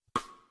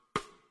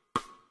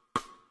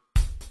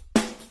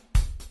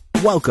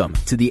Welcome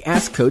to the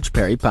Ask Coach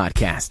Perry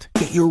podcast.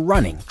 Get your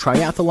running,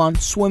 triathlon,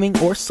 swimming,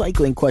 or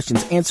cycling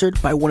questions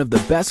answered by one of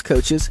the best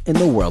coaches in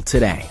the world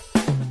today.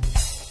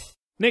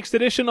 Next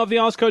edition of the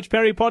Ask Coach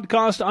Perry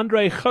podcast,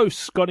 Andre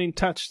Goos got in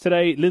touch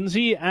today,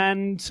 Lindsay,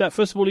 and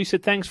first of all, he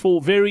said thanks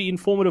for a very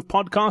informative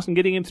podcast and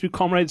getting him through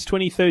Comrades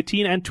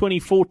 2013 and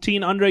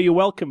 2014. Andre, you're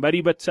welcome,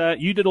 buddy, but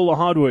you did all the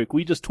hard work.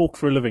 We just talk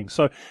for a living,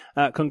 so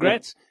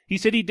congrats. Yeah. He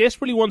said he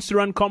desperately wants to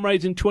run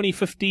Comrades in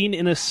 2015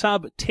 in a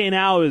sub 10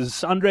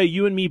 hours. Andre,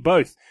 you and me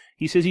both.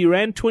 He says he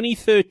ran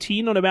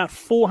 2013 on about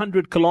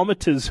 400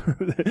 kilometers,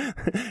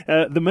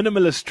 the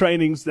minimalist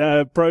trainings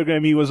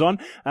program he was on.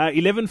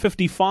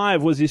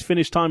 11:55 was his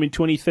finish time in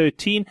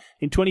 2013.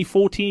 In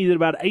 2014, he did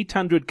about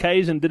 800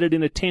 Ks and did it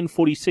in a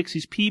 10:46.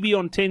 His PB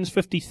on 10's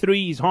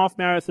 53. His half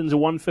marathons are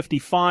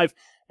 1:55.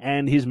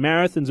 And his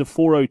marathons are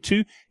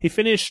 4:02. He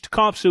finished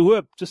Kaapse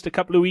just a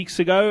couple of weeks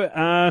ago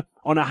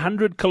on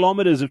 100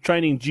 kilometers of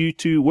training due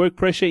to work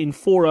pressure in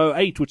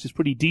 4:08, which is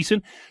pretty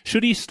decent.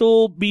 Should he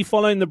still be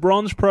following the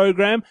bronze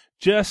program,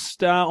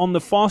 just on the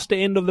faster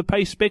end of the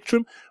pace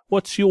spectrum?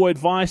 What's your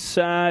advice?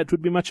 It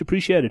would be much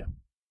appreciated.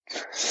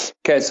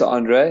 Okay, so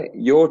Andre,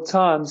 your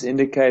times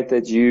indicate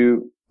that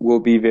you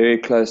will be very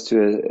close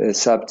to a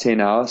sub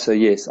 10 hour. So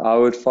yes, I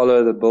would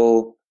follow the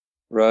Bill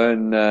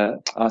Rowan,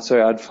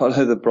 I'd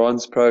follow the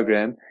bronze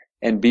program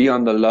and be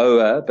on the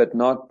lower, but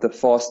not the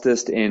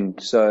fastest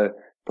end. So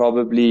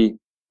probably,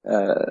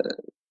 a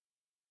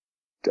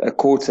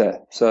quarter.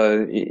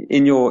 So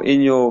in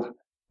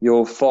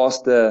your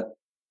faster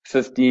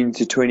 15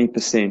 to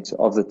 20%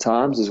 of the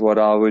times is what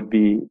I would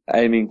be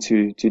aiming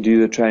to do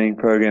the training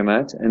program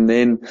at. And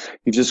then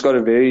you just got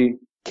to very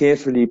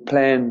carefully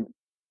plan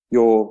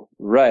your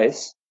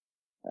race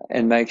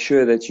and make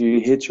sure that you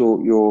hit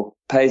your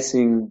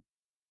pacing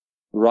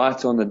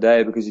right on the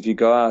day, because if you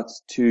go out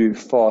too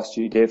fast,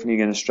 you're definitely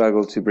going to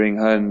struggle to bring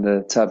home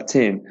the sub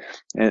 10.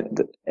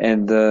 And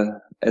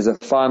as a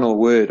final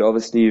word,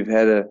 obviously you've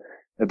had a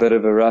bit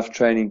of a rough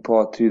training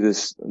part through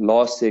this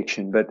last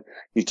section, but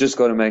you've just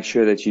got to make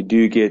sure that you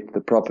do get the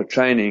proper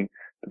training,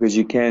 because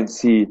you can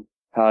see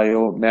how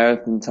your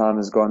marathon time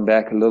has gone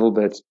back a little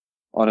bit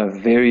on a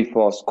very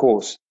fast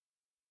course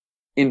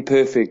in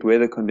perfect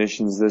weather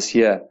conditions this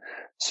year.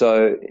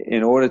 So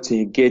in order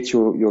to get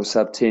your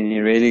sub 10,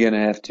 you're really going to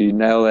have to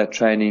nail that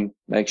training,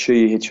 make sure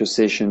you hit your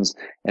sessions,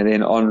 and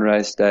then on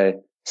race day,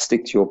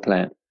 stick to your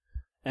plan.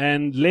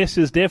 And less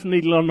is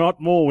definitely not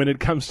more when it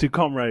comes to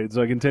Comrades.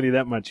 I can tell you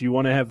that much. You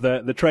want to have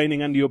the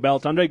training under your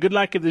belt. Andre, good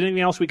luck. If there's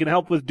anything else we can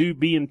help with, do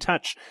be in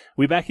touch.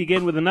 We're back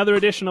again with another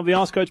edition of the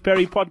Ask Coach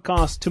Perry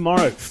podcast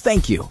tomorrow.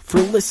 Thank you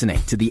for listening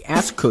to the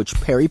Ask Coach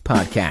Perry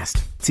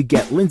podcast. To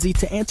get Lindsay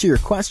to answer your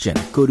question,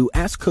 go to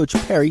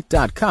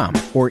AskCoachPerry.com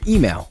or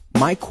email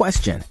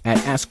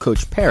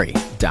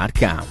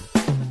myquestion@AskCoachPerry.com.